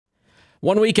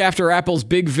1 week after Apple's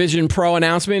big Vision Pro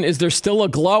announcement, is there still a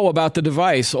glow about the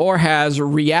device, or has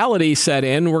reality set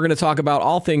in? We're going to talk about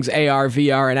all things AR,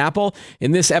 VR, and Apple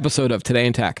in this episode of Today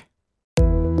in Tech.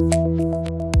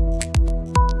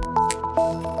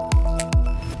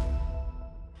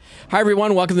 Hi,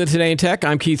 everyone. Welcome to Today in Tech.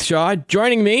 I'm Keith Shaw.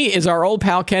 Joining me is our old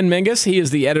pal, Ken Mingis. He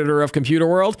is the editor of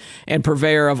Computerworld and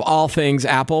purveyor of all things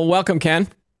Apple. Welcome, Ken.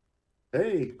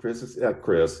 Hey, Chris.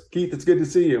 Keith, it's good to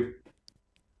see you.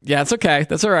 Yeah, it's okay.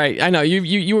 That's all right. I know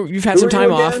you've had some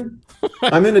time off.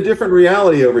 I'm in a different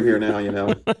reality over here now, you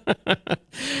know.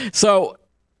 So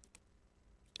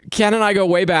Ken and I go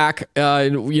way back.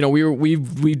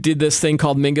 We did this thing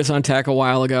called Mingus on Tech a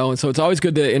while ago, and so it's always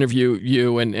good to interview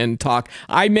you and talk.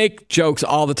 I make jokes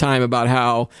all the time about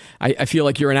how I feel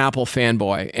like you're an Apple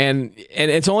fanboy, and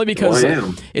it's only because I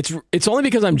am. It's only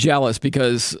because I'm jealous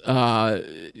because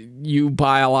you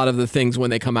buy a lot of the things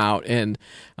when they come out, and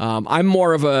I'm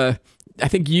more of a. I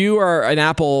think you are an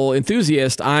Apple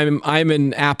enthusiast. I'm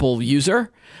an Apple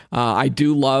user. I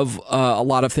do love a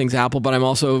lot of things Apple, but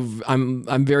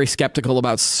I'm very skeptical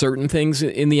about certain things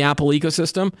in the Apple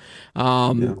ecosystem.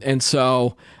 And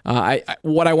so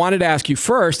what I wanted to ask you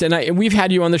first, and we've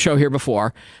had you on the show here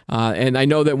before, and I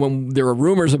know that when there were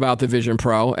rumors about the Vision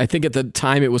Pro, I think at the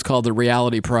time it was called the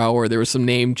Reality Pro, or there were some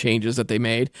name changes that they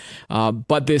made.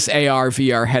 But this AR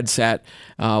VR headset,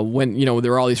 when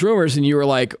there were all these rumors, and you were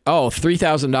like, oh,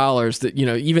 $3,000, that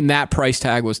even that price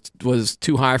tag was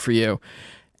too high for you.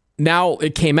 Now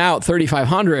it came out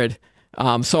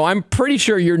 $3,500, so I'm pretty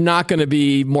sure you're not going to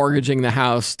be mortgaging the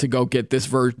house to go get this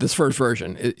first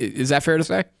version. Is that fair to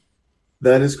say?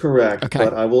 That is correct. Okay.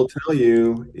 But I will tell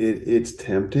you, it's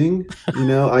tempting.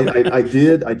 I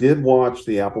did watch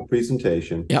the Apple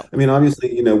presentation. Yep. I mean,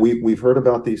 obviously, we've heard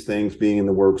about these things being in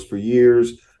the works for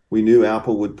years. We knew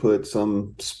Apple would put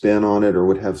some spin on it, or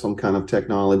would have some kind of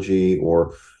technology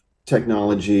or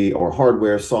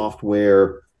hardware,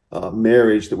 software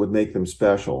marriage that would make them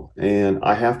special. And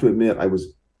I have to admit, I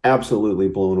was absolutely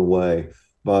blown away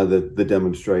by the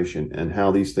demonstration and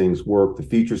how these things work, the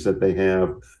features that they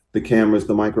have, the cameras,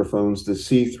 the microphones, the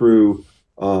see-through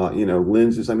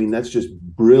lenses. I mean, that's just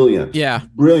brilliant. Yeah.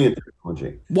 Brilliant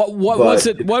technology. What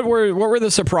were the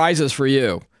surprises for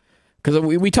you? Because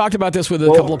we talked about this with a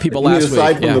couple of people last week.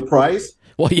 Aside from the price?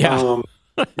 Well, yeah.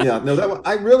 Yeah, no,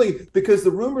 because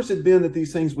the rumors had been that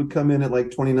these things would come in at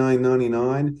like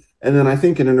 $29.99. And then I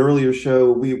think in an earlier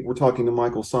show, we were talking to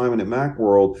Michael Simon at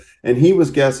Macworld, and he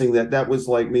was guessing that was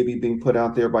like maybe being put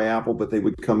out there by Apple, but they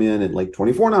would come in at like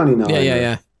 $24.99.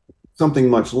 Yeah. Something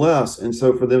much less. And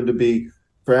so for Apple to be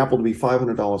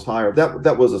 $500 higher,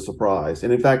 that was a surprise.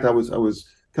 And in fact, I was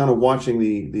kind of watching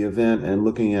the event and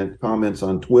looking at comments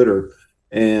on Twitter,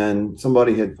 and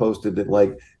somebody had posted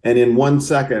that and in 1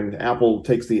 second, Apple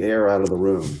takes the air out of the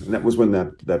room. And that was when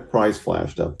that price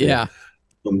flashed up. Yeah.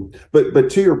 But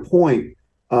to your point,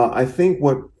 I think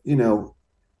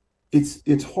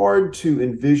it's hard to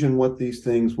envision what these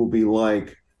things will be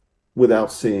like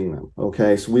without seeing them.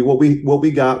 Okay. So what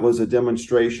we got was a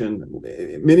demonstration.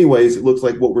 In many ways, it looks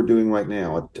like what we're doing right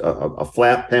now, a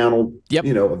flat panel, yep.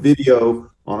 A video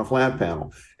on a flat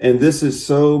panel. And this is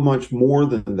so much more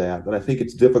than that I think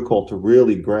it's difficult to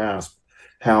really grasp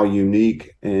how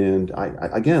unique. And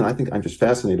I think I'm just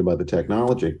fascinated by the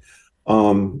technology.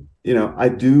 I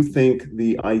do think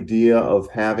the idea of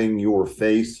having your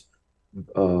face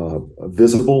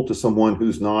visible to someone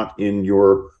who's not in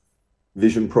your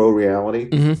Vision Pro reality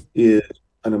is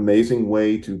an amazing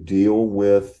way to deal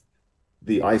with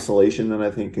the isolation that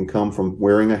I think can come from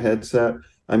wearing a headset.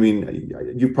 I mean,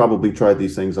 you've probably tried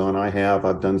these things on. I have.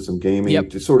 I've done some gaming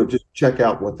to sort of just check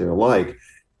out what they're like.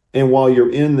 And while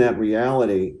you're in that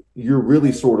reality, you're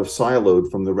really sort of siloed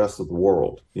from the rest of the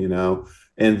world,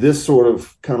 and this sort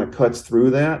of kind of cuts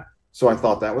through that. So I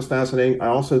thought that was fascinating. I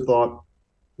also thought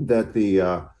that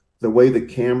the way the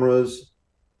cameras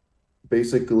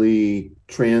basically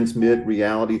transmit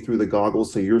reality through the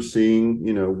goggles, so you're seeing,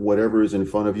 whatever is in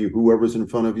front of you, whoever's in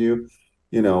front of you,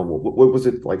 what was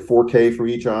it, like 4K for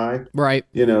each eye? Right.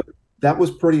 That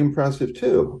was pretty impressive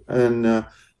too. And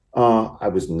I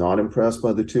was not impressed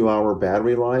by the 2-hour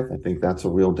battery life. I think that's a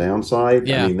real downside.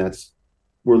 Yeah. I mean,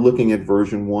 we're looking at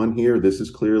version 1 here. This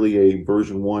is clearly a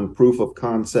version 1 proof of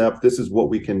concept. This is what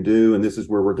we can do, and this is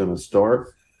where we're going to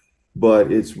start.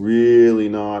 But it's really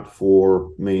not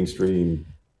for mainstream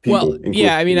people. Well,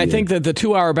 yeah, I mean, I think that the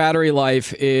 2-hour battery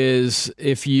life is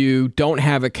if you don't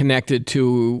have it connected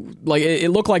to,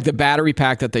 it looked like the battery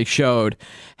pack that they showed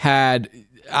had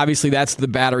obviously that's the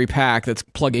battery pack that's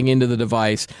plugging into the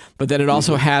device, but then it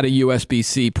also had a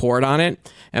USB-C port on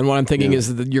it. And what I'm thinking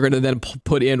is that you're going to then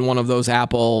put in one of those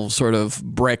Apple sort of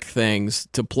brick things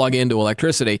to plug into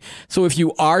electricity. So if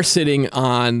you are sitting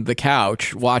on the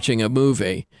couch watching a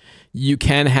movie, you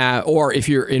can have, or if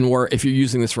you're in work, if you're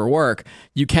using this for work,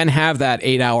 you can have that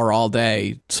 8-hour all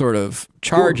day sort of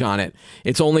charge on it.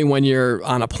 It's only when you're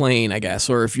on a plane, I guess,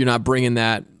 or if you're not bringing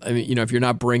that, I mean, if you're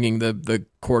not bringing the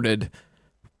corded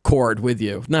cord with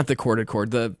you, not the corded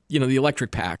cord, the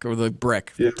electric pack or the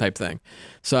brick type thing.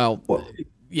 So, but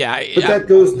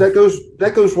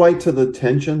that goes right to the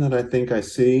tension that I think I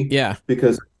see. Yeah.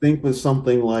 Because I think with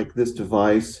something like this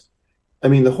device, I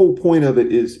mean, the whole point of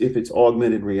it is, if it's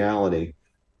augmented reality,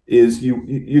 is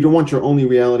you don't want your only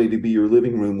reality to be your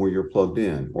living room where you're plugged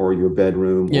in, or your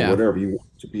bedroom, or whatever. You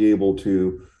want to be able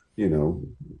to, I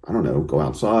don't know, go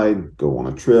outside, go on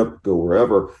a trip, go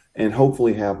wherever, and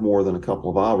hopefully have more than a couple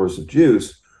of hours of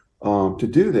juice to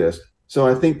do this. So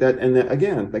I think that, and that,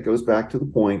 again, that goes back to the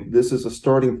point, this is a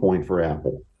starting point for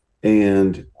Apple.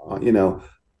 And,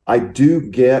 I do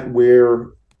get where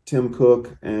Tim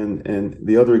Cook and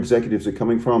the other executives are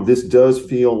coming from. This does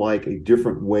feel like a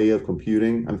different way of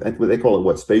computing. They call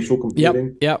it spatial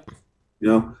computing. Yep.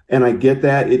 And I get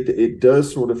that. It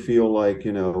does sort of feel like,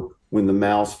 when the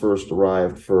mouse first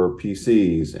arrived for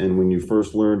PCs, and when you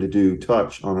first learned to do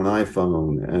touch on an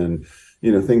iPhone, and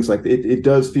things like that. It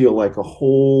does feel like a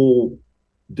whole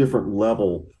different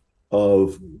level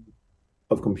of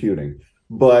computing.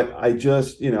 But I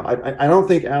just, I don't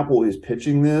think Apple is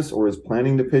pitching this, or is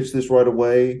planning to pitch this right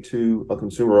away to a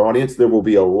consumer audience. There will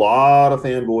be a lot of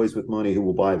fanboys with money who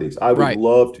will buy these. I would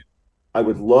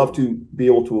love to be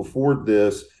able to afford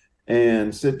this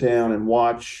and sit down and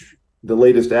watch the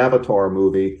latest Avatar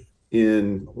movie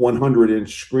in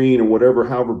 100-inch screen, or whatever,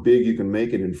 however big you can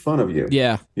make it in front of you.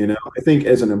 Yeah. I think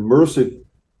as an immersive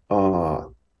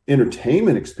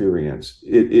entertainment experience,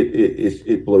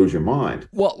 it blows your mind.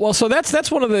 Well, so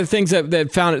that's one of the things that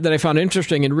I found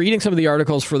interesting in reading some of the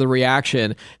articles for the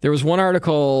reaction. There was one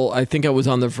article, I think it was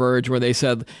on The Verge, where they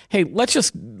said, "Hey,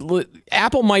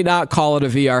 Apple might not call it a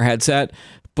VR headset,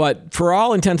 but for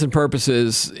all intents and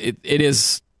purposes, it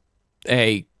is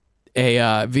a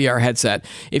VR headset.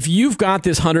 If you've got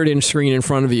this 100-inch screen in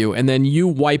front of you, and then you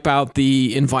wipe out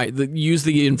use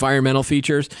the environmental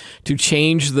features to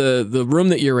change the room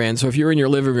that you're in. So if you're in your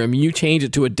living room, you change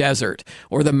it to a desert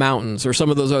or the mountains or some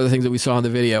of those other things that we saw in the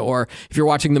video. Or if you're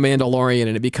watching The Mandalorian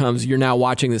and it becomes, you're now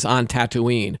watching this on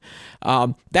Tatooine.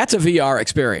 That's a VR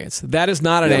experience. That is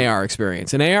not an AR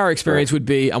experience. An AR experience would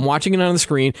be, I'm watching it on the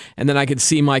screen, and then I could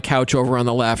see my couch over on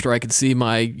the left, or I could see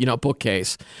my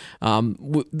bookcase.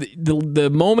 The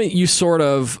moment you sort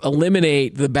of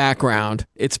eliminate the background,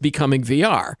 it's becoming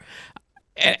VR.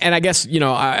 And I guess,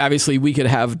 obviously we could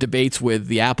have debates with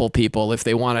the Apple people if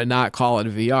they want to not call it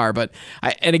VR. But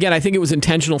I think it was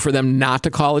intentional for them not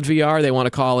to call it VR. They want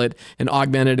to call it an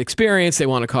augmented experience. They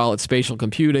want to call it spatial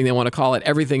computing. They want to call it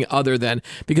everything other than,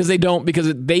 because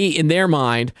they, in their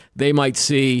mind, they might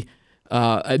see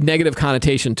a negative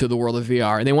connotation to the world of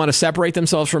VR, and they want to separate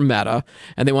themselves from Meta,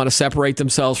 and they want to separate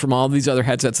themselves from all these other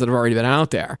headsets that have already been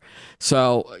out there.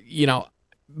 So,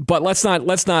 but let's not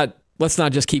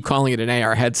just keep calling it an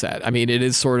AR headset. I mean, it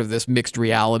is sort of this mixed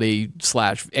reality /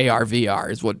 AR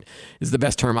VR is the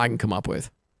best term I can come up with.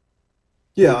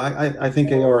 Yeah, I think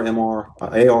AR, MR,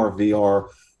 AR, VR,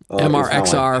 MR,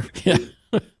 XR.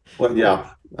 Yeah. Well, yeah.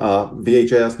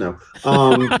 VHS, no.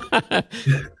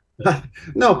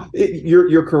 No,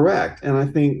 you're correct. And I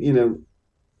think,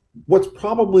 what's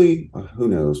probably, who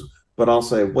knows, but I'll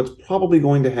say what's probably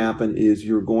going to happen is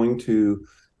you're going to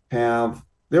have,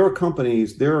 there are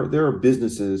companies, there are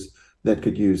businesses that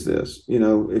could use this.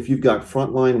 If you've got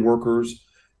frontline workers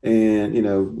and,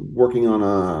 working on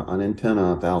an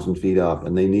antenna 1,000 feet up,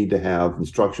 and they need to have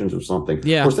instructions or something.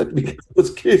 Yeah. Of course, that becomes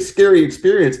a scary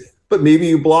experience. But maybe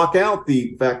you block out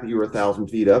the fact that you're 1,000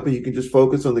 feet up, and you can just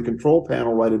focus on the control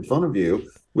panel right in front of you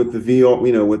with the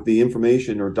VR, with the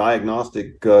information or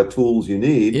diagnostic tools you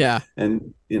need. Yeah.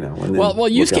 And and well,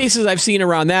 use cases I've seen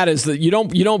around that is that you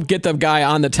don't get the guy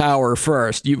on the tower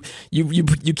first. You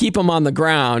keep him on the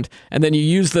ground, and then you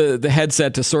use the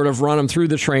headset to sort of run him through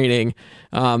the training,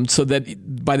 so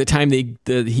that by the time he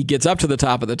gets up to the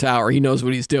top of the tower, he knows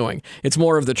what he's doing. It's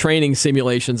more of the training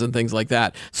simulations and things like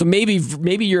that. So maybe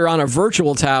you're on a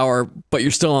virtual tower, but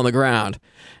you're still on the ground,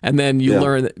 and then you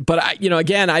learn. But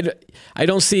I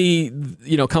don't see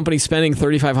companies spending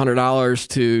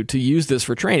 $3,500 to use this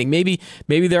for training. Maybe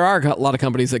there are a lot of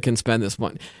companies that can spend this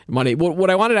money. What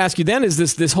I wanted to ask you then is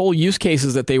this whole use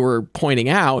cases that they were pointing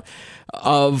out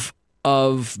of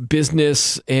of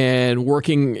business and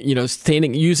working,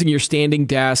 using your standing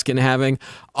desk and having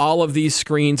all of these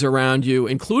screens around you,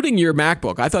 including your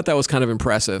MacBook. I thought that was kind of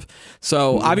impressive.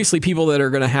 So obviously people that are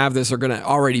going to have this are going to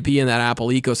already be in that Apple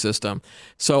ecosystem.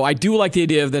 So I do like the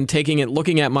idea of then taking it,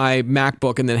 looking at my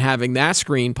MacBook and then having that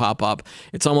screen pop up.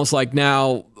 It's almost like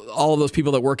now all of those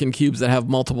people that work in cubes that have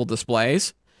multiple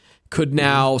displays could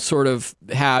now sort of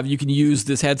you can use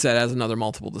this headset as another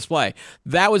multiple display.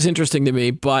 That was interesting to me,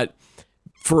 but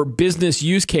for business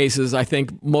use cases, I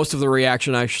think most of the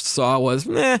reaction I saw was,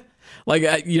 they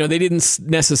didn't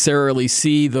necessarily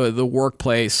see the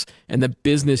workplace and the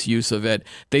business use of it.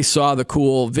 They saw the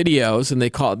cool videos and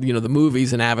they called, the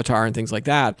movies and Avatar and things like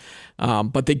that.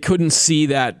 But they couldn't see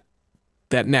that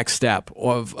next step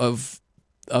of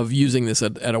using this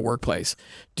at a workplace.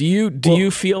 Do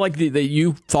you feel like that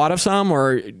you thought of some,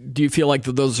 or do you feel like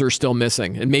those are still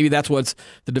missing? And maybe that's what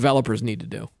the developers need to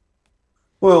do.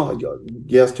 Well,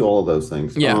 yes to all of those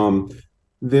things. Yeah.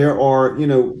 There are,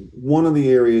 one of the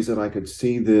areas that I could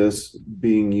see this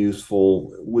being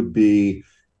useful would be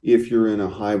if you're in a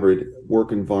hybrid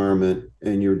work environment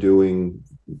and you're doing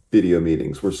video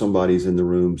meetings where somebody's in the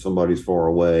room, somebody's far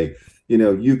away.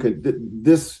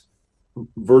 This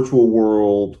virtual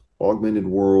world, augmented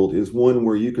world is one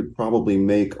where you could probably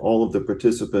make all of the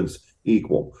participants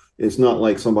equal. It's not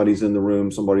like somebody's in the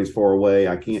room, somebody's far away,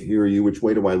 I can't hear you, which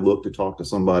way do I look to talk to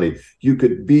somebody? You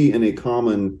could be in a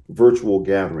common virtual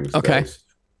gathering space. Okay.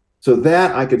 So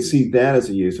that I could see that as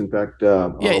a use. In fact,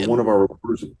 one of our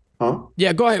reporters,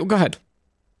 Yeah, go ahead.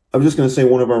 I was just going to say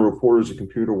one of our reporters at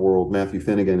Computerworld, Matthew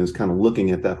Finnegan, is kind of looking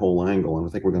at that whole angle, and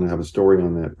I think we're going to have a story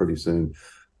on that pretty soon.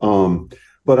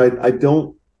 But I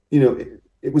don't,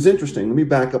 it was interesting. Let me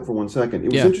back up for 1 second.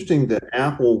 It was interesting that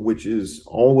Apple, which is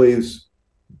almost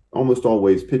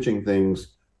always pitching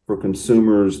things for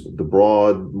consumers, the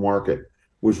broad market,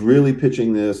 was really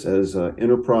pitching this as an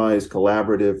enterprise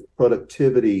collaborative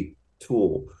productivity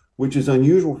tool, which is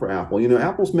unusual for Apple.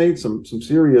 Apple's made some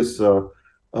serious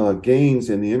gains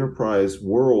in the enterprise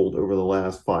world over the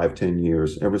last 5-10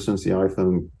 years, ever since the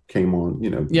iPhone came on,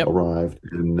 arrived.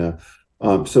 And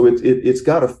so it's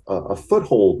got a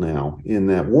foothold now in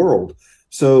that world.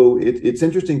 So it's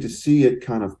interesting to see it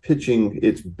kind of pitching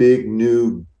its big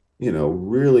new,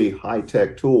 really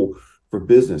high-tech tool for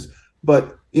business.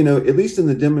 But, at least in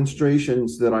the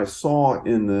demonstrations that I saw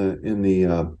in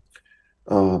the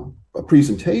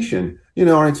presentation,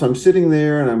 all right, so I'm sitting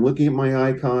there and I'm looking at my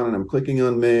icon and I'm clicking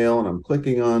on Mail and I'm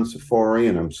clicking on Safari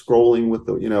and I'm scrolling with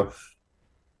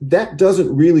that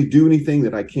doesn't really do anything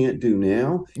that I can't do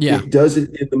now. Yeah. It does it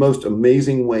in the most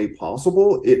amazing way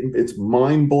possible. It's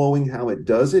mind-blowing how it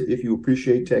does it if you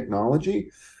appreciate technology.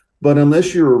 But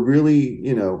unless you're really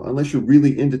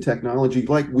into technology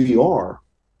like we are,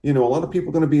 a lot of people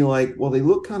are going to be like, well, they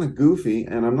look kind of goofy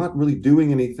and I'm not really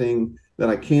doing anything that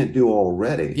I can't do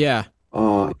already. Yeah.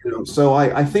 So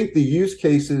I think the use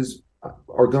cases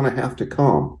are going to have to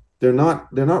come. They're not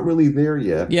really there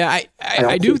yet. Yeah,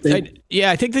 I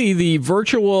think the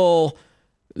virtual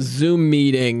Zoom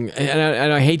meeting,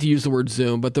 and I hate to use the word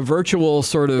Zoom, but the virtual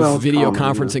sort of video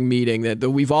conferencing meeting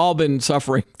that we've all been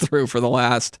suffering through for the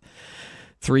last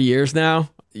 3 years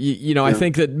now. I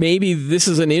think that maybe this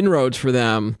is an inroads for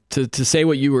them to say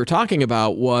what you were talking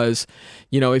about was,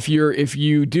 if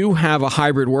you do have a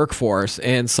hybrid workforce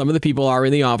and some of the people are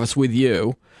in the office with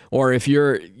you, or if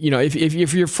you're,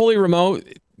 if you're fully remote,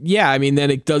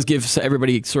 then it does give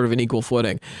everybody sort of an equal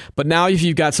footing. But now if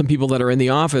you've got some people that are in the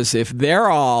office, if they're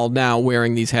all now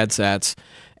wearing these headsets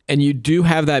and you do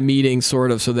have that meeting sort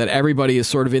of so that everybody is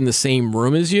sort of in the same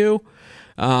room as you,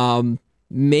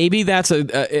 maybe that's an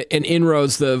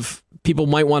inroads of people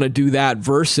might want to do that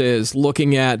versus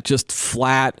looking at just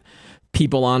flat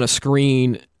people on a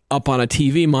screen up on a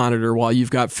TV monitor while you've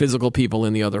got physical people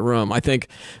in the other room. I think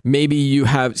maybe you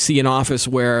see an office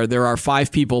where there are 5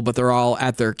 people, but they're all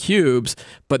at their cubes,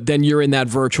 but then you're in that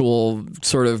virtual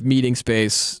sort of meeting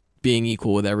space being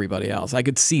equal with everybody else. I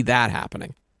could see that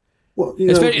happening. Well,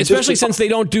 especially since they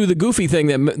don't do the goofy thing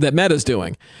that Meta's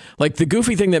doing. Like the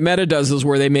goofy thing that Meta does is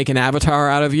where they make an avatar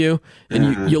out of you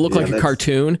and you look like a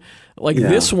cartoon.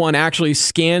 This one actually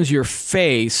scans your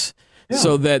face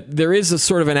so that there is a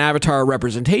sort of an avatar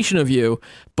representation of you,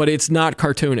 but it's not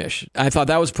cartoonish. I thought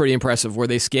that was pretty impressive where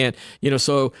they scan,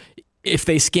 so if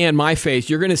they scan my face,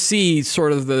 you're going to see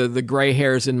sort of the gray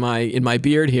hairs in my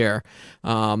beard here.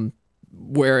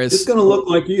 Whereas it's going to look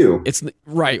like you. It's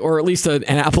right. Or at least an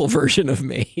Apple version of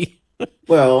me.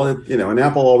 Well, and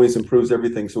Apple always improves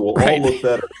everything, so we'll all look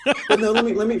better. But no,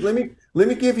 let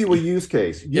me give you a use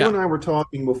case. You and I were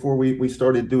talking before we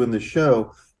started doing the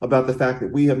show about the fact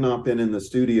that we have not been in the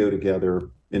studio together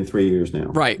in 3 years now.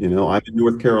 Right. I'm in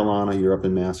North Carolina, you're up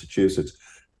in Massachusetts.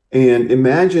 And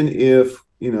imagine if,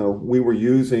 we were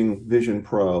using Vision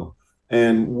Pro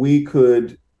and we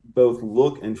could both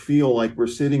look and feel like we're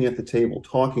sitting at the table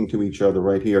talking to each other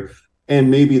right here. And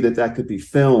maybe that could be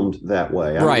filmed that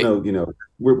way. I Right. don't know,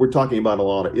 we're talking about a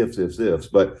lot of ifs,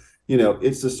 but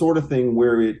it's the sort of thing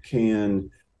where it can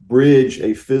bridge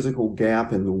a physical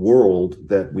gap in the world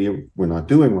that we're not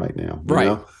doing right now.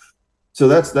 Right. So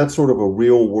that's sort of a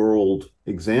real world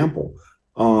example.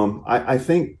 I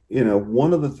think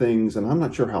one of the things, and I'm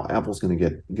not sure how Apple's going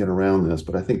to get around this,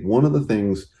 but I think one of the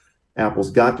things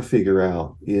Apple's got to figure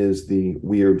out is the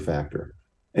weird factor.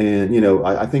 And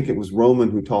I think it was Roman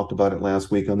who talked about it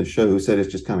last week on the show, who said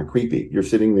it's just kind of creepy. You're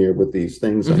sitting there with these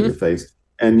things on your face,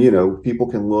 and people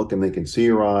can look and they can see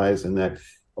your eyes, and that,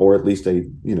 or at least a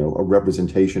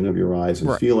representation of your eyes,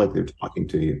 and feel like they're talking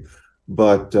to you.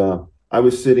 But I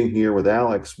was sitting here with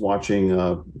Alex watching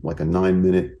like a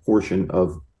 9-minute portion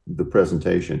of the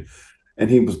presentation, and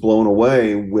he was blown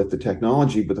away with the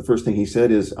technology. But the first thing he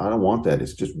said is, "I don't want that.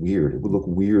 It's just weird. It would look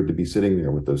weird to be sitting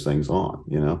there with those things on."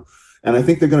 And I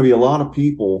think there are going to be a lot of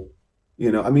people.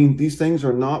 These things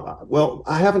are not, well,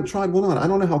 I haven't tried one on. I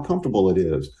don't know how comfortable it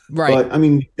is. Right. But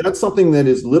that's something that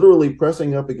is literally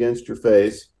pressing up against your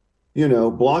face,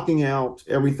 blocking out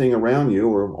everything around you,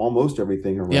 or almost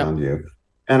everything around you.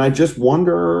 And I just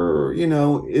wonder,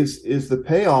 is the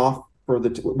payoff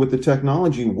with the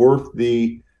technology worth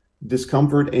the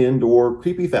discomfort and or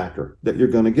creepy factor that you're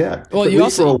going to get? Well, you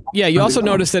also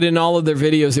noticed that in all of their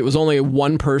videos, it was only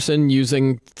one person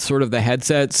using sort of the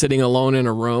headset, sitting alone in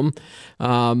a room.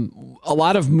 A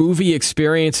lot of movie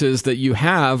experiences that you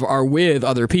have are with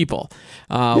other people.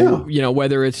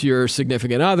 Whether it's your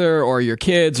significant other or your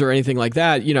kids or anything like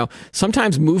that.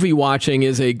 Sometimes movie watching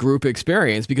is a group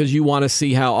experience because you want to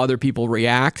see how other people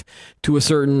react to a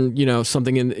certain,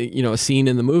 something in, a scene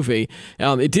in the movie.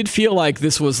 It did feel like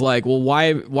this was like, well,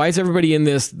 why is everybody in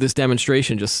this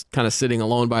demonstration just kind of sitting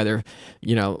alone by their,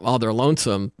 all their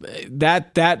lonesome?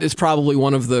 That is probably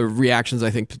one of the reactions I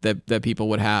think that people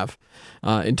would have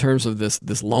in terms of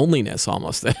this loneliness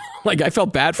almost. Like I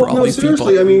felt bad for all these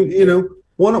seriously, people.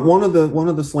 One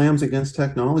of the slams against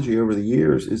technology over the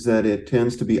years is that it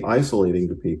tends to be isolating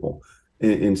to people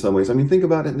in some ways. Think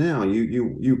about it now.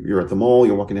 You're at the mall,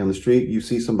 you're walking down the street, you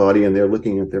see somebody and they're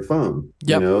looking at their phone.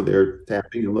 Yep. They're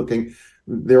tapping and looking.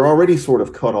 They're already sort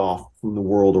of cut off from the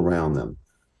world around them.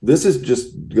 This is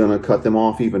just going to cut them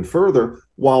off even further,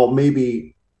 while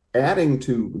maybe adding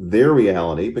to their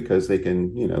reality, because they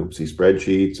can, see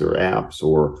spreadsheets or apps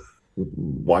or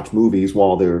watch movies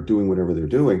while they're doing whatever they're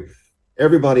doing.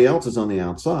 Everybody else is on the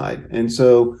outside. And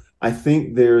so I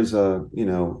think there's I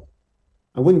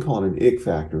wouldn't call it an ick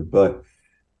factor, but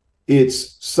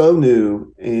it's so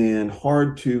new and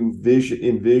hard to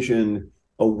envision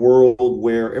a world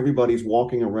where everybody's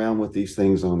walking around with these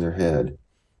things on their head,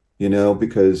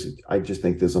 because I just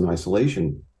think there's an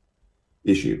isolation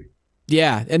issue.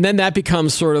 Yeah. And then that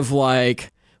becomes sort of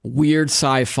like weird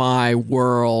sci-fi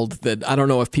world that I don't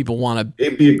know if people want to.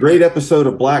 It'd be a great episode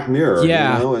of Black Mirror.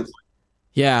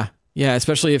 Yeah. Yeah.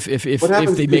 Especially if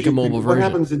they make a mobile version.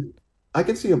 What happens? I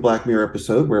can see a Black Mirror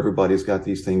episode where everybody's got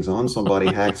these things on. Somebody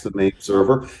hacks the main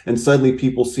server, and suddenly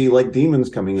people see like demons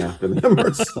coming after them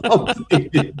or something.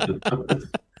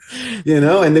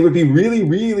 And they would be really,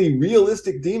 really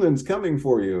realistic demons coming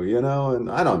for you. And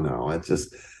I don't know. It's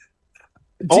just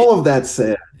all of that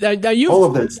said. All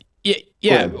of that.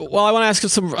 Yeah. Well, I want to ask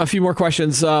a few more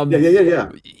questions.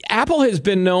 Yeah. Apple has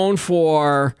been known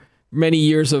for many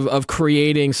years of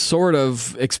creating sort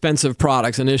of expensive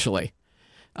products initially.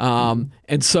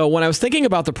 And so when I was thinking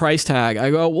about the price tag,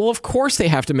 I go, well, of course they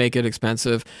have to make it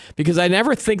expensive, because I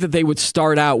never think that they would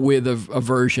start out with a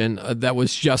version that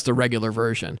was just a regular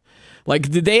version. Like,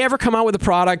 did they ever come out with a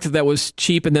product that was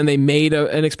cheap and then they made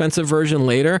an expensive version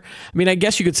later? I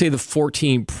guess you could say the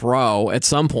 14 Pro at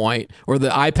some point, or the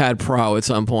iPad Pro at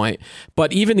some point.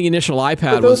 But even the initial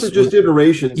iPad, those are just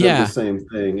iterations of the same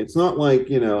thing. It's not like,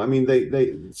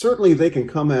 they certainly they can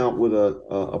come out with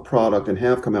a product, and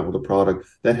have come out with a product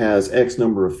that has X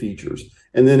number of features.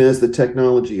 And then as the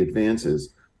technology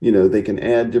advances, they can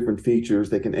add different features.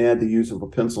 They can add the use of a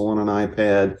pencil on an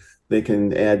iPad. They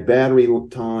can add battery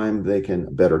time. They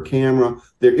can better camera.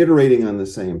 They're iterating on the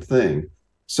same thing.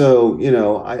 So,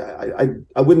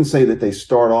 I wouldn't say that they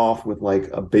start off with like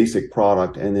a basic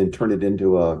product and then turn it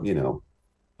into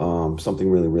something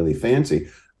really, really fancy.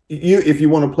 If you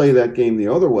want to play that game the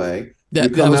other way,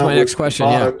 that was my next question.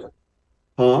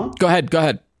 Huh? Go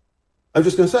ahead. I was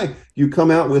just going to say, you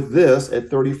come out with this at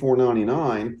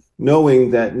 $34.99,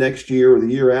 knowing that next year or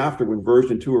the year after, when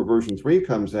version 2 or version 3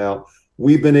 comes out,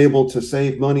 we've been able to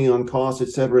save money on costs, et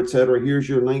cetera, et cetera. Here's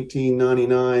your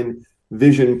 $19.99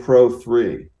 Vision Pro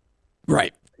 3.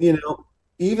 Right. You know,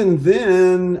 even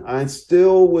then, I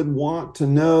still would want to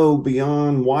know,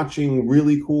 beyond watching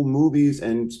really cool movies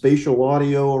and spatial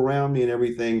audio around me and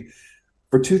everything,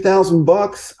 for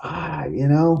 $2,000, you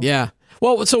know. Yeah.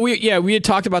 Well, so we had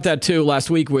talked about that too last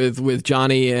week with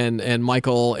Johnny and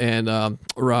Michael and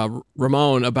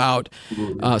Ramon about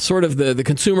sort of the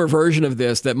consumer version of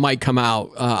this that might come out.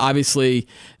 Obviously,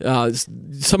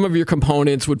 some of your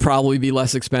components would probably be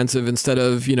less expensive. Instead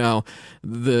of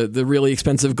the really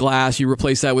expensive glass, you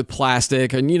replace that with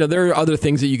plastic, and there are other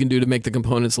things that you can do to make the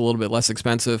components a little bit less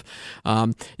expensive.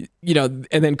 And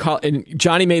then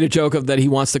Johnny made a joke of that he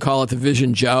wants to call it the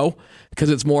Vision Joe because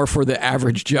it's more for the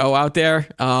average Joe out there.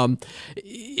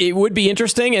 It would be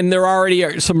interesting, and there already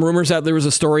are some rumors out. There was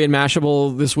a story in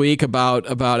Mashable this week about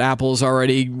Apple's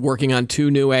already working on 2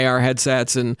 new AR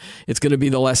headsets, and it's going to be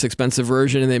the less expensive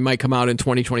version, and they might come out in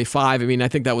 2025. I mean, I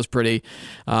think that was pretty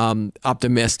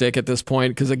optimistic at this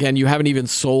point because, again, you haven't even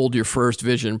sold your first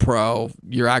Vision Pro.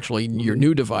 You're actually your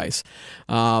new device.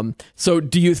 So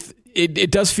do you?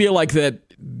 It does feel like that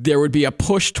there would be a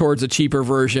push towards a cheaper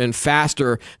version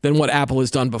faster than what Apple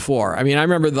has done before. I mean, I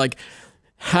remember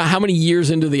how many years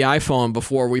into the iPhone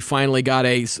before we finally got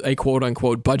a quote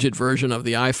unquote budget version of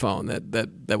the iPhone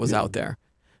that was out there.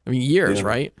 I mean, years,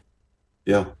 right?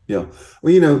 Yeah. Well,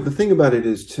 the thing about it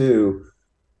is too,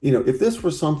 if this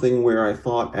was something where I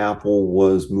thought Apple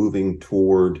was moving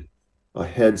toward a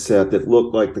headset that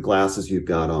looked like the glasses you've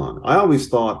got on, I always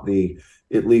thought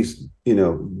at least,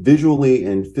 visually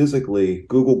and physically,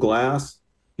 Google Glass,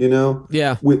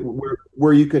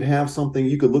 where you could have something,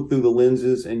 you could look through the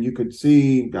lenses and you could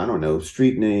see, I don't know,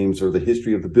 street names or the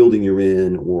history of the building you're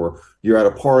in, or you're at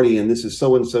a party and this is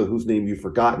so-and-so whose name you've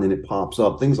forgotten and it pops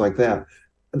up, things like that.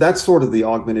 That's sort of the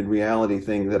augmented reality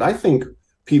thing that I think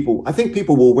people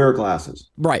will wear glasses.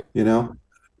 Right.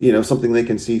 Something they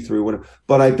can see through, whatever.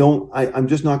 But I'm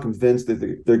just not convinced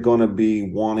that they're going to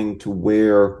be wanting to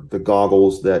wear the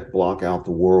goggles that block out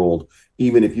the world,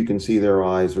 even if you can see their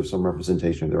eyes or some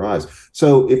representation of their eyes.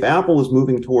 So if Apple is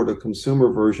moving toward a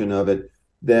consumer version of it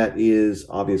that is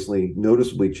obviously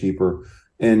noticeably cheaper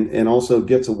and also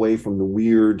gets away from the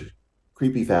weird,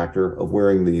 creepy factor of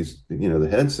wearing these, the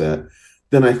headset,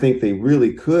 then I think they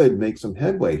really could make some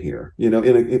headway here, in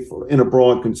a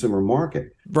broad consumer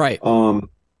market. Right.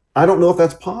 I don't know if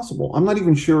that's possible. I'm not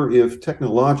even sure if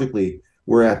technologically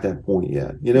we're at that point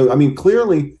yet. I mean,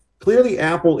 clearly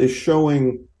Apple is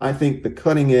showing, I think, the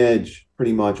cutting edge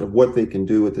pretty much of what they can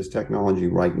do with this technology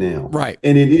right now. Right.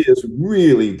 And it is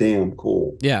really damn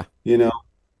cool. Yeah.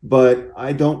 But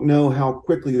I don't know how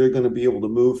quickly they're going to be able to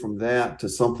move from that to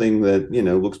something that,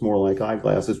 looks more like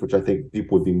eyeglasses, which I think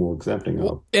people would be more accepting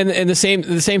of. And the same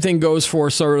thing goes for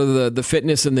sort of the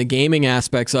fitness and the gaming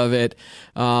aspects of it.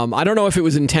 I don't know if it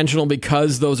was intentional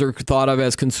because those are thought of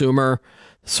as consumer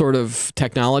sort of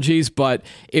technologies, but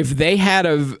if they had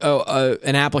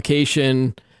an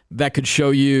application that could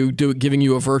show you giving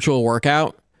you a virtual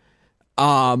workout,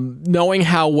 knowing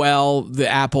how well the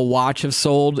Apple Watch have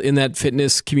sold in that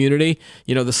fitness community,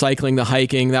 the cycling, the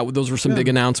hiking, those were some big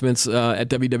announcements at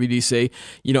WWDC.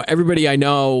 Everybody I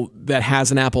know that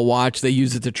has an Apple Watch, they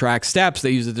use it to track steps,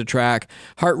 they use it to track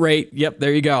heart rate. Yep,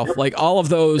 there you go. Yep. Like all of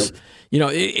those,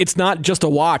 it's not just a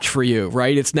watch for you,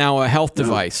 right? It's now a health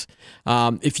device.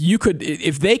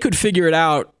 If they could figure it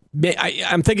out,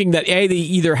 I'm thinking that they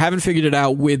either haven't figured it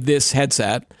out with this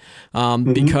headset,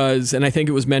 because, and I think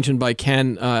it was mentioned by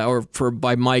Ken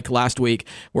by Mike last week,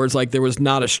 where it's like there was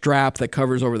not a strap that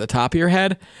covers over the top of your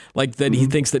head, like that. He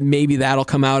thinks that maybe that'll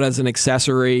come out as an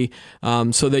accessory,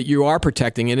 so that you are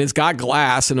protecting. And it's got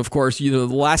glass, and of course, the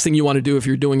last thing you want to do if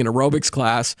you're doing an aerobics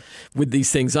class with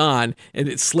these things on, and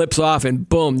it slips off, and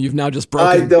boom, you've now just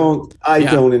broken. I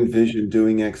don't envision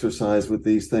doing exercise with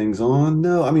these things on.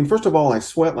 No, I mean, first of all, I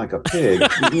sweat like a pig.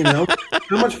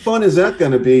 How much fun is that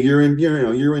going to be? You're in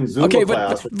Zumba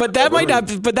class. But that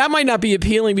might not be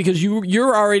appealing because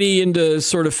you're already into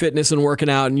sort of fitness and working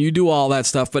out and you do all that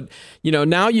stuff. But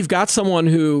now you've got someone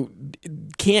who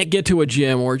can't get to a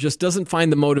gym or just doesn't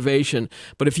find the motivation.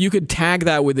 But if you could tag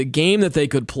that with a game that they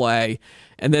could play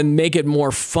and then make it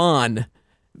more fun.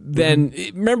 Then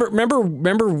remember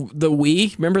the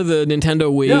Wii? Remember the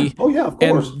Nintendo Wii? Yeah. Oh yeah, of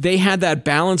course. And they had that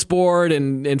balance board,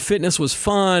 and fitness was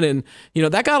fun, and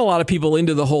that got a lot of people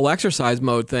into the whole exercise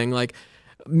mode thing. Like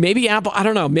maybe Apple, I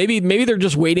don't know, maybe they're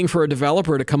just waiting for a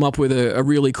developer to come up with a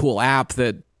really cool app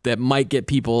that might get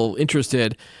people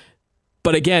interested.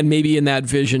 but again, maybe in that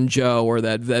Vision Joe or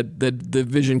that the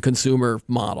Vision consumer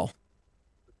model.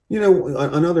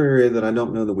 Another area that I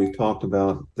don't know that we've talked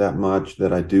about that much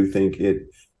that I do think it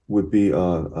would be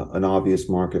an obvious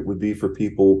market would be for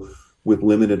people with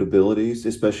limited abilities,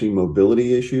 especially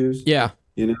mobility issues. Yeah.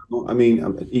 I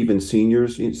mean, even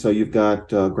seniors. So you've got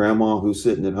grandma who's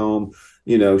sitting at home.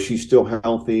 She's still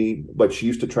healthy, but she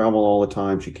used to travel all the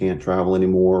time. She can't travel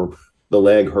anymore. The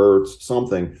leg hurts,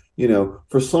 something.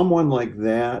 For someone like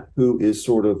that who is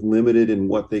sort of limited in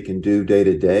what they can do day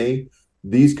to day,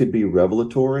 these could be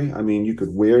revelatory. I mean, you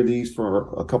could wear these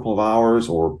for a couple of hours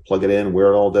or plug it in,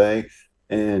 wear it all day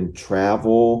and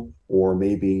travel, or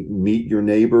maybe meet your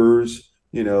neighbors,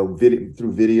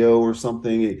 through video or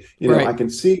something. Right. I can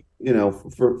see,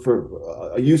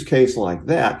 for a use case like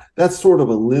that, that's sort of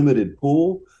a limited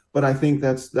pool. But I think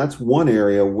that's one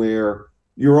area where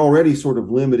you're already sort of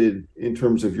limited in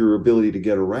terms of your ability to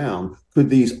get around. Could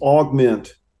these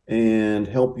augment and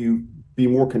help you be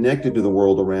more connected to the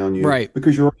world around you, right?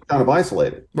 Because you're kind of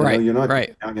isolated. You're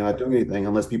not doing anything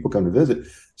unless people come to visit.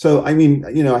 So, I mean,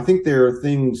 I think there are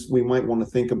things we might want to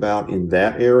think about in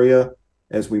that area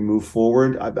as we move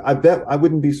forward. I bet I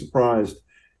wouldn't be surprised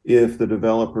if the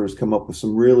developers come up with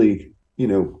some really,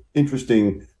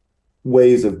 interesting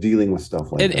ways of dealing with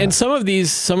stuff like that. And some of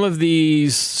these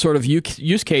sort of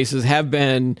use cases have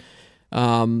been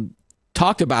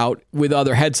talked about with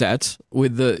other headsets,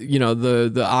 with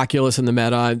the Oculus and the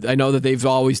Meta. I know that they've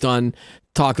always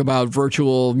talk about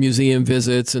virtual museum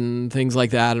visits and things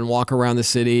like that, and walk around the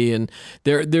city. And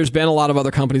there's been a lot of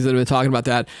other companies that have been talking about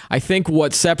that. I think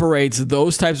what separates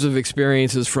those types of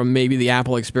experiences from maybe the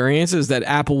Apple experience is that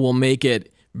Apple will make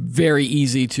it very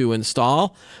easy to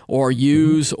install or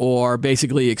use or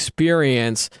basically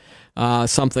experience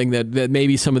something that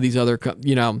maybe some of these other,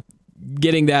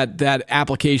 getting that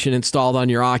application installed on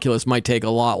your Oculus might take a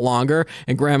lot longer,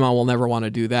 and grandma will never want to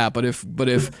do that. But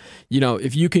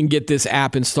if you can get this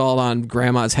app installed on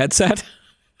grandma's headset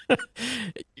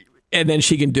and then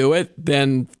she can do it,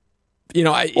 then,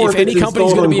 if any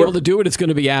company's going to be able to do it, it's going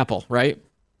to be Apple, right?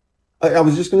 I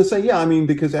was just going to say, yeah, I mean,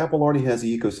 because Apple already has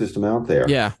the ecosystem out there.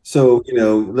 Yeah. So,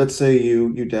 let's say you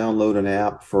download an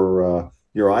app for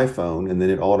your iPhone, and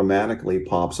then it automatically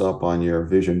pops up on your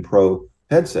Vision Pro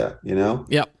headset.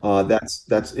 Yep.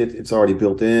 That's it. It's already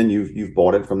built in. You've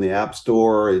bought it from the App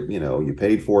Store. You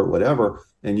paid for it, whatever,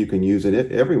 and you can use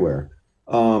it everywhere.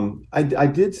 I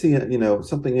did see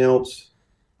something else.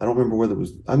 I don't remember whether it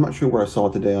was. I'm not sure where I saw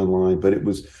it today online, but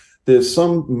there's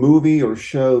some movie or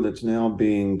show that's now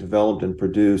being developed and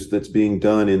produced that's being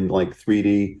done in like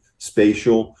 3D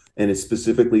spatial, and it's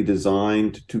specifically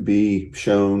designed to be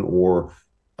shown or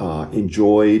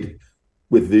enjoyed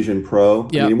with Vision Pro.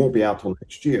 Yep. I mean, it won't be out till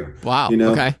next year. Wow.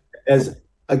 Okay.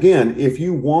 If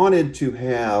you wanted to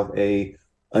have an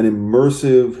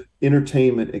immersive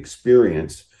entertainment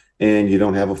experience, and you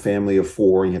don't have a family of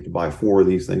four, and you have to buy 4 of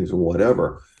these things or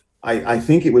whatever, I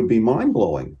think it would be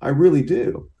mind-blowing. I really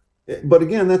do. But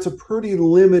again, that's a pretty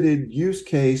limited use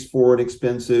case for an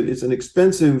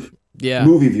expensive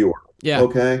movie viewer. Yeah.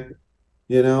 Okay.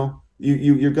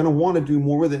 You're going to want to do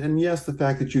more with it. And yes, the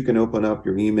fact that you can open up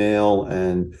your email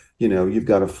and, you've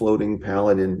got a floating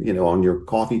palette on your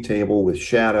coffee table with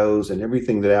shadows and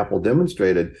everything that Apple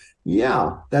demonstrated.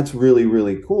 Yeah, that's really,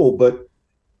 really cool. But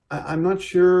I'm not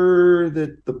sure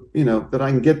that that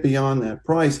I can get beyond that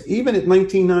price, even at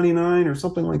 $19.99 or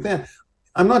something like that.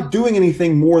 I'm not doing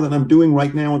anything more than I'm doing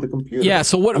right now with the computer. Yeah.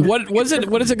 So what is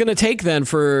it going to take then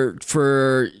for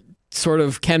sort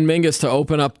of Ken Mingis to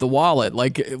open up the wallet?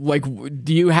 Like,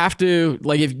 do you have to,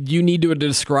 if you need to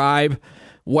describe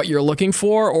what you're looking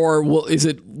for, or is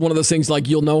it one of those things like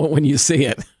you'll know it when you see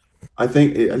it? I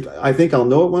think I'll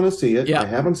know it when I see it. Yeah. I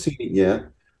haven't seen it yet.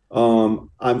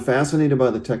 I'm fascinated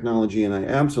by the technology, and I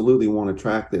absolutely want to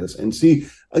track this and see.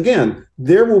 Again,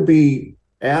 there will be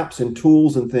apps and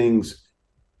tools and things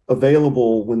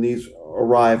available when these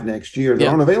arrive next year that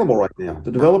aren't available right now.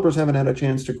 The developers haven't had a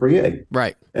chance to create.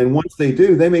 Right. And once they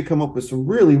do, they may come up with some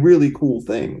really, really cool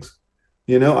things.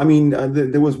 I mean,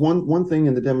 there was one thing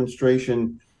in the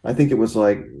demonstration. I think it was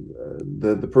like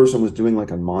the person was doing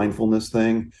like a mindfulness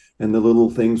thing, and the little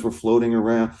things were floating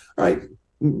around. All right.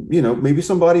 Maybe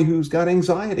somebody who's got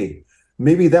anxiety,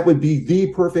 maybe that would be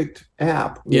the perfect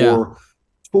app or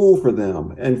tool for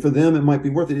them. And for them, it might be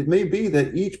worth it. It may be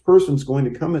that each person's going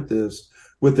to come at this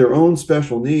with their own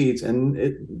special needs,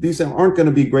 and these aren't going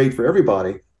to be great for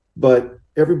everybody, but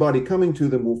everybody coming to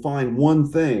them will find one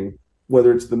thing,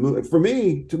 whether it's the movie. For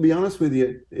me, to be honest with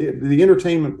you, the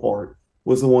entertainment part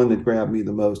was the one that grabbed me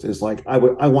the most. Is like, I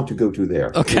want to go to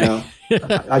there. Okay.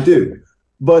 I do.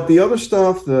 But the other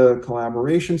stuff, the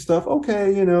collaboration stuff,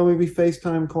 okay, maybe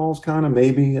FaceTime calls, kind of,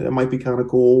 maybe it might be kind of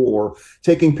cool, or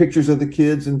taking pictures of the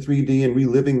kids in 3D and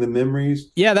reliving the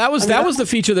memories. Yeah, that was the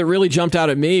feature that really jumped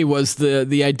out at me, was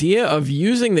the idea of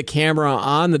using the camera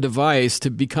on the device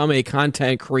to become a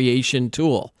content creation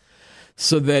tool,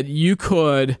 so that you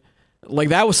could, like,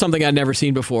 that was something I'd never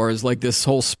seen before, is like this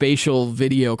whole spatial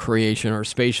video creation or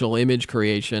spatial image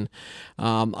creation.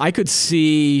 I could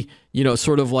see,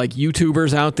 sort of like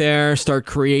YouTubers out there start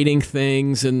creating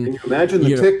things, and can you imagine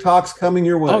the TikToks coming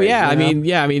your way? Oh yeah,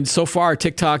 I mean, so far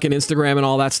TikTok and Instagram and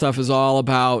all that stuff is all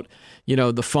about,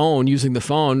 the phone, using the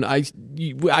phone. I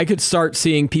could start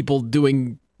seeing people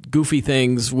doing goofy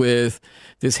things with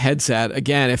this headset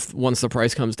again, if once the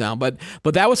price comes down. But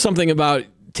that was something about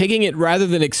taking it, rather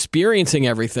than experiencing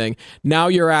everything, now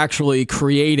you're actually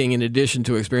creating in addition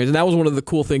to experience. And that was one of the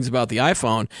cool things about the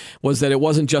iPhone, was that it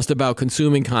wasn't just about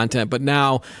consuming content, but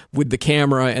now with the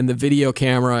camera and the video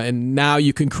camera, and now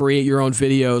you can create your own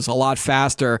videos a lot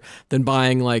faster than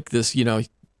buying like this,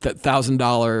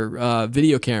 $1,000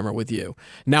 video camera with you.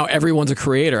 Now everyone's a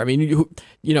creator. I mean,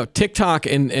 TikTok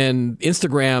and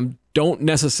Instagram don't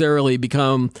necessarily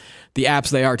become the apps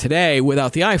they are today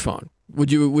without the iPhone. Would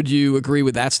you agree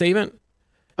with that statement?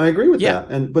 I agree with that.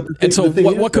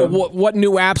 What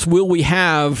new apps will we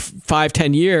have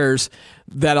 5-10 years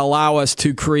that allow us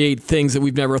to create things that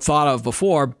we've never thought of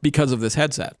before because of this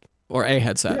headset or a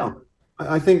headset? Yeah,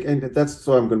 I think, and that's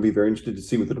so I'm going to be very interested to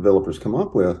see what the developers come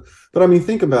up with. But I mean,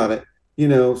 think about it.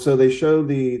 So they show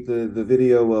the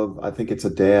video of, I think it's a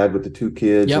dad with the two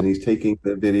kids, and he's taking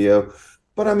the video.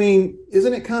 But I mean,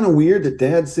 isn't it kind of weird that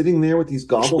Dad's sitting there with these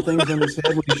goggle things on his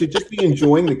head when he should just be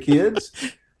enjoying the kids?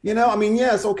 I mean,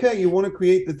 yes, okay, you want to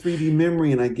create the 3D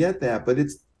memory, and I get that, but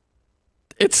it's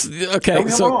okay.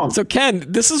 So Ken,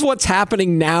 this is what's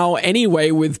happening now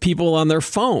anyway with people on their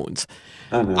phones.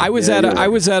 I was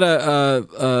at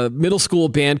a middle school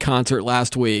band concert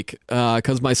last week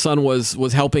because my son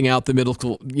was helping out the middle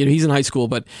school. He's in high school,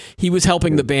 but he was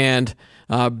helping the band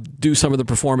do some of the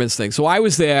performance things. So I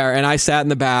was there, and I sat in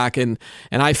the back, and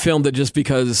I filmed it just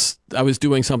because I was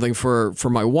doing something for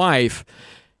my wife.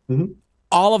 Mm-hmm.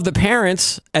 All of the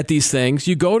parents at these things,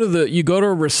 you go to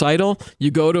a recital,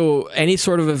 you go to any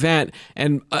sort of event,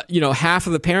 and half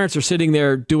of the parents are sitting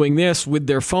there doing this with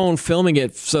their phone, filming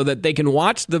it so that they can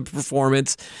watch the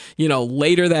performance,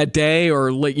 later that day,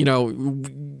 or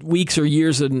weeks or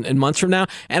years and months from now.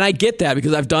 And I get that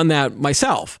because I've done that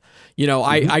myself.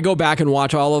 I go back and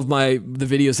watch all of the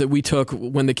videos that we took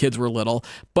when the kids were little,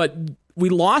 but we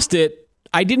lost it.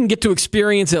 I didn't get to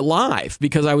experience it live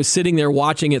because I was sitting there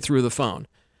watching it through the phone.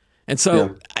 And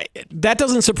so that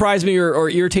doesn't surprise me or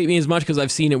irritate me as much because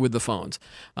I've seen it with the phones.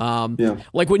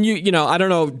 Like when I don't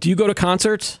know, do you go to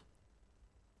concerts?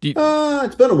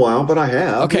 It's been a while, but I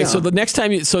have. Okay, so the next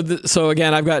time so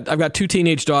again, I've got two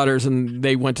teenage daughters, and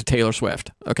they went to Taylor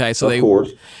Swift. Okay, so of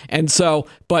course. And so,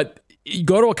 but you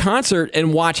go to a concert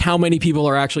and watch how many people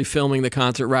are actually filming the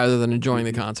concert rather than enjoying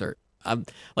the concert.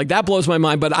 Like that blows my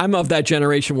mind, but I'm of that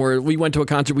generation where we went to a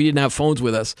concert, we didn't have phones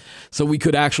with us, so we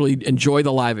could actually enjoy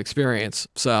the live experience.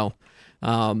 So,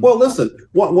 well, listen,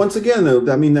 once again, though,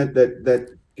 I mean,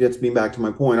 that gets me back to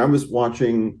my point. I was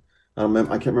watching, I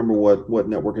can't remember what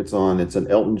network it's on. It's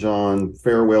an Elton John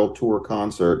farewell tour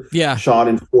concert, shot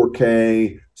in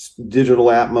 4K, digital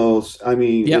Atmos. I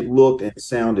mean, It looked and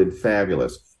sounded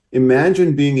fabulous.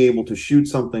 Imagine being able to shoot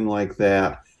something like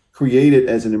that, create it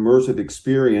as an immersive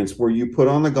experience where you put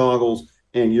on the goggles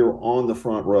and you're on the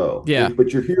front row. Yeah.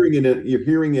 But you're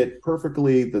hearing it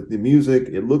perfectly, the music,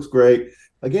 it looks great.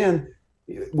 Again,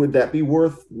 would that be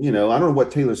worth, I don't know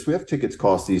what Taylor Swift tickets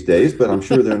cost these days, but I'm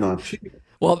sure they're not cheap.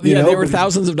 Well, they were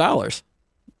thousands of dollars.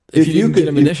 If you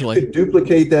could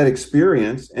duplicate that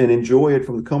experience and enjoy it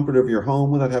from the comfort of your home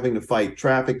without having to fight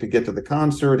traffic to get to the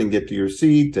concert and get to your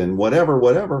seat and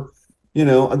whatever.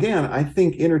 Again, I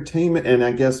think entertainment and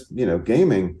I guess,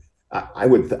 gaming,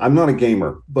 I'm not a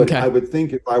gamer, but I would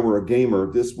think if I were a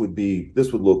gamer, this would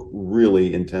look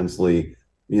really intensely,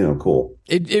 cool.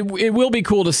 It will be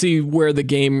cool to see where the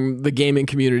gaming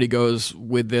community goes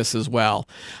with this as well.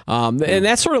 And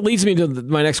that sort of leads me to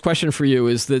my next question for you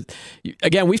is that,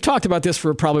 again, we've talked about this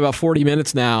for probably about 40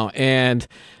 minutes now, and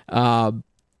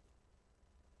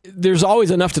there's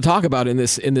always enough to talk about in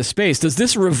this space. Does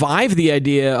this revive the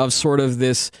idea of sort of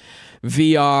this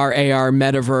VR, AR,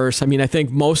 metaverse? I mean, I think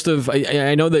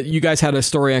I know that you guys had a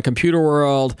story on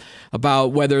Computerworld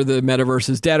about whether the metaverse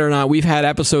is dead or not. We've had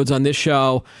episodes on this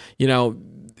show,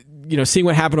 seeing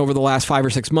what happened over the last 5 or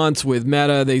 6 months with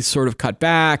Meta, they sort of cut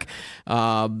back. A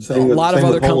lot Same of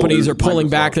other with companies are pulling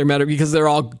Microsoft. back their Meta because they're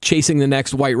all chasing the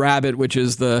next white rabbit, which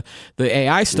is the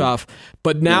AI stuff.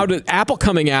 But now Apple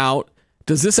coming out,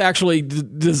 does this actually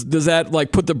does that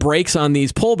like put the brakes on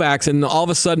these pullbacks, and all of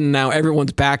a sudden now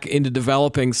everyone's back into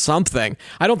developing something?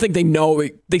 I don't think they know.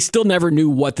 They still never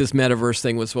knew what this metaverse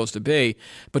thing was supposed to be.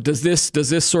 But does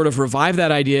this sort of revive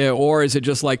that idea, or is it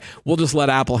just like we'll just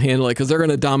let Apple handle it because they're going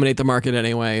to dominate the market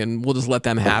anyway, and we'll just let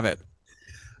them have it?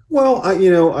 Well,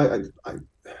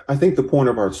 I think the point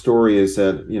of our story is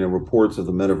that reports of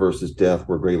the metaverse's death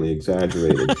were greatly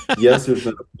exaggerated. Yes, there's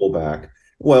been a pullback.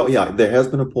 Well, yeah, there has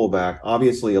been a pullback.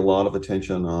 Obviously, a lot of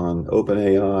attention on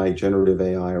OpenAI, generative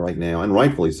AI right now, and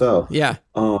rightfully so. Yeah.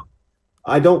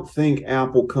 I don't think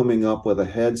Apple coming up with a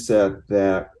headset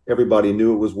that everybody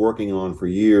knew it was working on for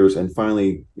years and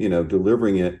finally,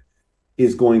 delivering it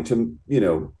is going to,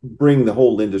 bring the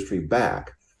whole industry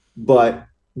back. But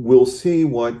we'll see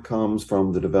what comes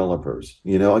from the developers.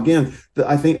 Again,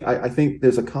 I think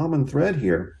there's a common thread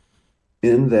here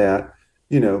in that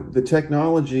the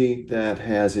technology that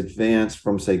has advanced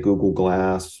from, say, Google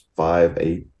Glass 5,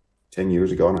 8, 10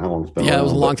 years ago, I don't know how long it's been. Yeah, it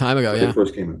was a long time ago. Yeah, it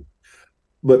first came out.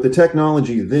 But the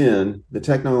technology then, the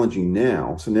technology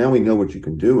now. So now we know what you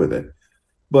can do with it.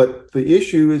 But the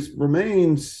issue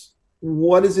remains: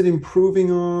 what is it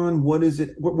improving on? What is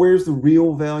it? Where's the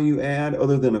real value add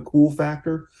other than a cool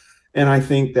factor? And I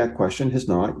think that question has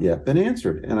not yet been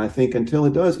answered. And I think until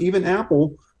it does, even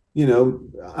Apple.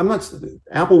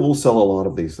 Apple will sell a lot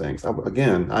of these things.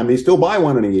 Again, I may still buy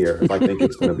one in a year if I think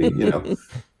it's going to be,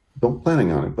 don't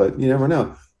planning on it, but you never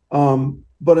know.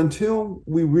 But until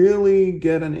we really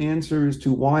get an answer as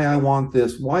to why I want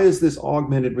this, why is this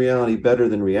augmented reality better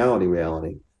than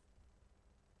reality?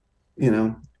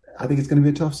 I think it's going to be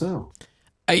a tough sell.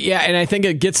 Yeah, and I think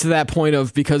it gets to that point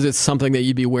of because it's something that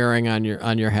you'd be wearing on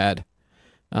your head.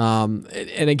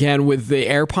 And again, with the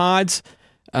AirPods.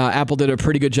 Apple did a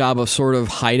pretty good job of sort of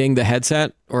hiding the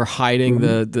headset or hiding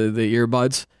the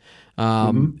earbuds.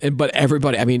 But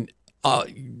everybody, I mean,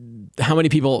 how many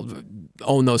people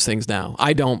own those things now?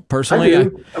 I don't personally. I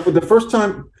do. But the first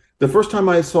time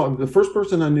I saw the first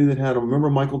person I knew that had them, remember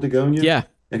Michael Degonia? Yeah.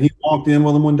 And he walked in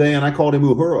with them one day and I called him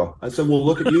Uhura. I said, well,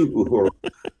 look at you, Uhura.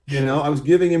 I was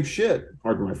giving him shit,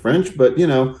 pardon my French, but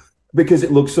because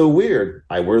it looks so weird.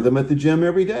 I wear them at the gym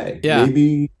every day. Yeah.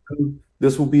 Maybe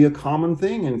this will be a common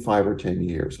thing in 5 or 10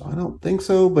 years. I don't think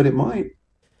so, but it might.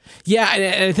 Yeah,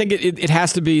 and I think it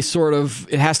has to be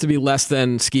it has to be less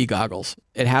than ski goggles.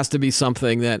 It has to be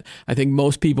something that I think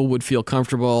most people would feel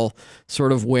comfortable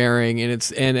sort of wearing,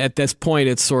 and at this point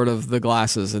it's sort of the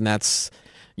glasses, and that's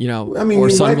or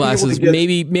sunglasses.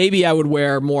 Maybe I would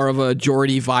wear more of a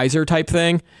Geordi visor type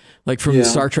thing, like from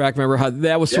Star Trek. Remember how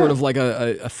that was sort of like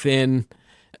a thin.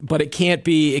 But it can't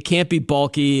be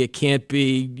bulky. It can't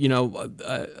be,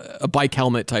 a bike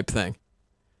helmet type thing.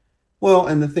 Well,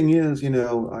 and the thing is,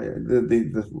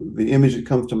 the image that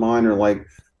comes to mind are like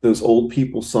those old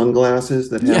people sunglasses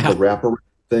that have the wrapper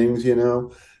things,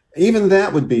 Even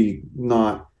that would be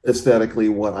not aesthetically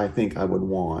what I think I would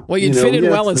want. Well, you'd fit in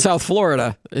well in South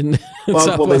Florida.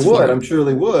 Well, they would. I'm sure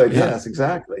they would. Yeah. Yes,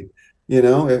 exactly.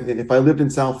 If I lived in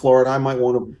South Florida, I might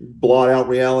want to blot out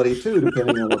reality too,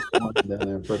 depending on what's going on down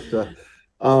there. But,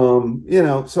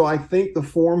 so I think the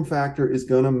form factor is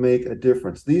going to make a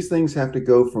difference. These things have to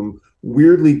go from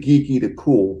weirdly geeky to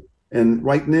cool. And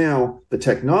right now, the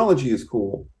technology is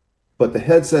cool, but the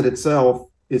headset itself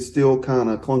is still kind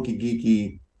of clunky,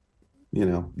 geeky,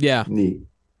 neat.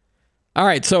 All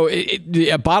right. So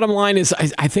bottom line is,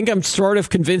 I think I'm sort of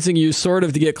convincing you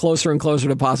to get closer and closer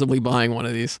to possibly buying one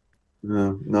of these.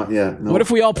 No, not yet. No. What if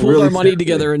we all pooled our money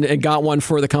together and got one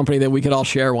for the company that we could all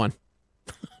share one?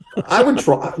 I would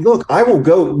try. Look, I will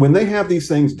go when they have these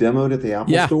things demoed at the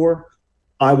Apple Store.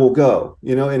 I will go.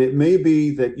 And it may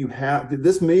be that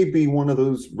this may be one of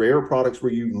those rare products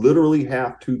where you literally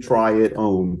have to try it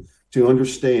on to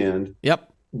understand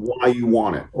why you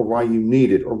want it or why you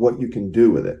need it or what you can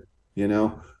do with it.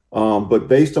 But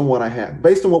based on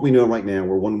what we know right now,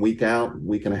 we're 1 week out,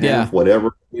 week and a half,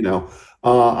 whatever.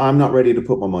 I'm not ready to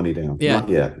put my money down. Yeah. Not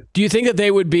yet. Do you think that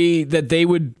they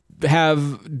would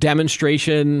have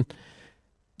demonstration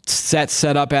sets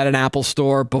set up at an Apple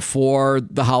store before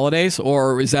the holidays,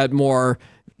 or is that more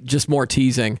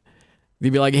teasing? They'd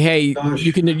be like, "Hey,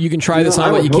 you can try this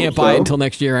on, but you can't buy it until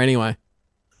next year anyway."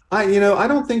 I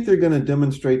don't think they're going to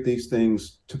demonstrate these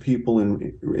things to people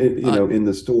in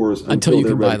the stores until you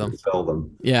they're can buy ready them. to sell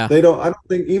them. Yeah. They don't. I don't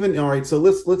think even. All right. So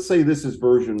let's say this is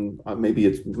version. Maybe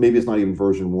it's not even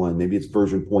version 1. Maybe it's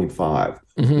version 0.5.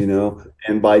 Mm-hmm.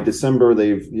 And by December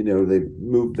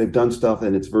they've done stuff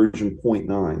and it's version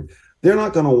 0.9. They're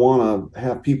not going to want to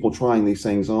have people trying these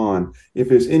things on. If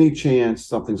there's any chance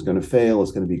something's going to fail,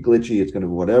 it's going to be glitchy, it's going to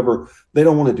be whatever. They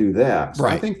don't want to do that. So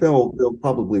Right. I think they'll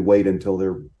probably wait until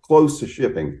they're close to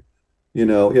shipping,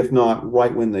 if not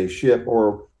right when they ship,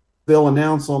 or they'll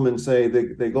announce them and say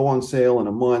they go on sale in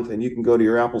a month and you can go to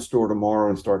your Apple store tomorrow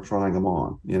and start trying them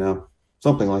on,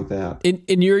 something like that.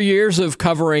 In your years of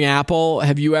covering Apple,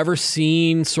 have you ever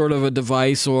seen sort of a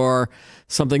device or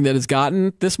something that has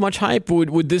gotten this much hype?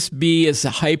 Would this be as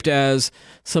hyped as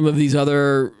some of these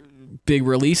other big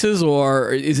releases,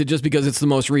 or is it just because it's the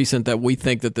most recent that we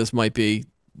think that this might be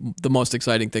the most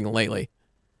exciting thing lately?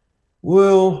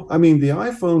 Well, I mean, the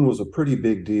iPhone was a pretty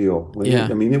big deal.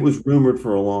 Yeah. It was rumored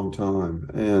for a long time.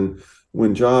 And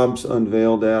when Jobs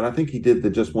unveiled that, I think he did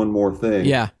the just one more thing.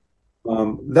 Yeah.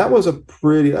 That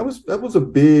was a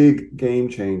big game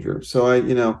changer.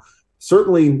 So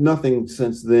certainly nothing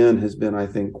since then has been, I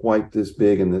think, quite this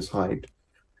big and this hyped.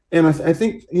 And I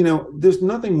think, there's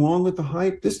nothing wrong with the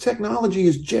hype. This technology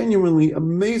is genuinely,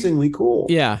 amazingly cool.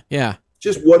 Yeah. Yeah.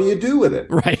 Just what do you do with it?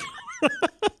 Right.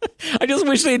 I just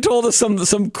wish they had told us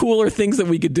some cooler things that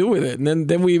we could do with it, and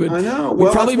then we would. I know.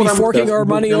 We'd probably be forking our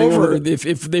money over it.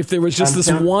 if there was just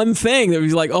this one thing that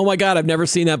was like, oh my God, I've never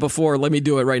seen that before. Let me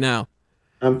do it right now.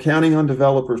 I'm counting on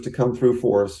developers to come through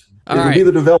for us. It'll be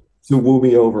the developers who woo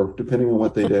me over, depending on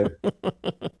what they do.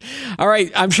 All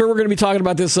right. I'm sure we're going to be talking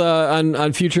about this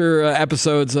on future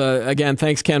episodes. Again,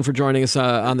 thanks, Ken, for joining us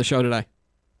on the show today.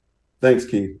 Thanks,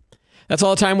 Keith. That's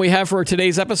all the time we have for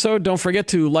today's episode. Don't forget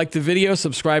to like the video,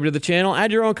 subscribe to the channel, add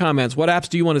your own comments. What apps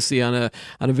do you want to see on a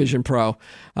Vision Pro?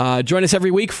 Join us every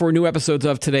week for new episodes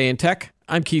of Today in Tech.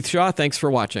 I'm Keith Shaw. Thanks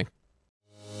for watching.